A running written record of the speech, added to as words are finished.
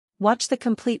Watch the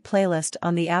complete playlist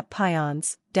on the app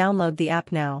Pions. Download the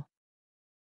app now.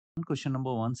 Question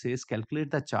number 1 says calculate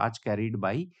the charge carried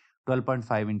by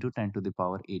 12.5 into 10 to the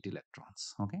power 8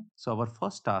 electrons. Okay, so our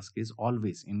first task is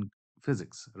always in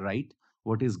physics, write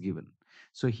what is given.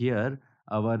 So here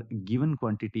our given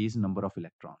quantity is number of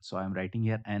electrons, so I am writing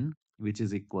here n, which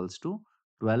is equals to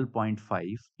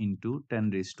 12.5 into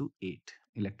 10 raised to 8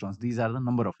 electrons. These are the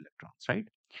number of electrons, right?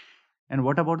 And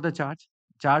what about the charge?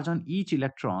 Charge on each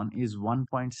electron is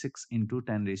 1.6 into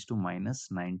 10 raised to minus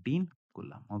 19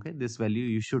 coulomb. Okay, this value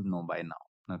you should know by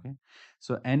now. Okay,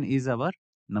 so n is our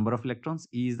number of electrons,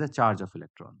 E is the charge of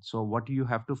electron. So what you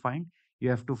have to find? You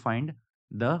have to find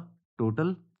the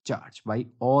total charge by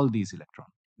all these electrons.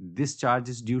 This charge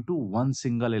is due to one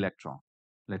single electron.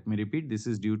 Let me repeat, this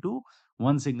is due to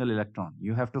one single electron.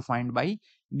 You have to find by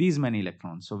these many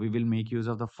electrons. So we will make use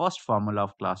of the first formula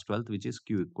of class 12th, which is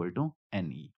Q equal to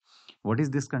Ne. What is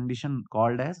this condition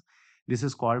called as? This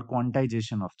is called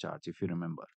quantization of charge, if you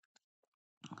remember.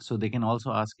 So they can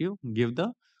also ask you, give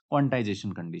the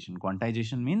quantization condition.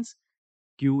 Quantization means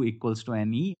Q equals to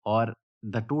Ne, or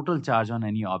the total charge on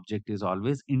any object is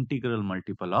always integral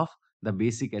multiple of the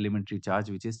basic elementary charge,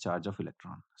 which is charge of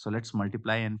electron. So let's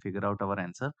multiply and figure out our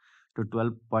answer to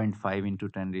 12.5 into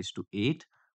 10 raised to 8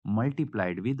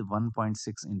 multiplied with 1.6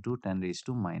 into 10 raised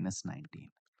to minus 19.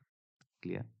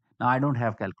 Clear? Now I don't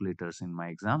have calculators in my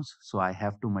exams, so I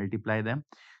have to multiply them.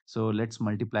 So let's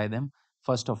multiply them.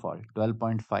 First of all,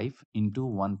 12.5 into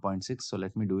 1.6. So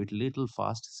let me do it little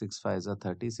fast. 6 5s are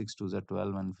 30, 6 2s are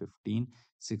 12 and 15,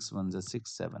 6 1s are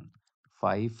 6 7,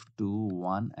 5 2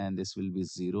 1, and this will be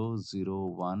 0 0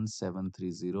 1 7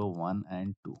 3 0 1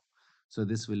 and 2. So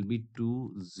this will be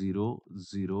 2 0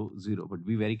 0 0. But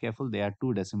be very careful, there are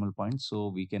two decimal points, so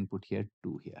we can put here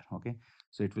 2 here. Okay,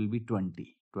 so it will be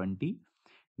 20 20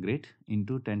 great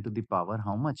into 10 to the power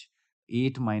how much?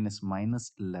 8 minus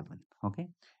minus 11. Okay,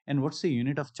 and what's the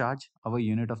unit of charge? Our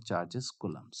unit of charge is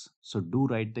coulombs. So do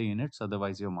write the units,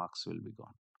 otherwise your marks will be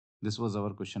gone. This was our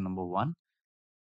question number 1.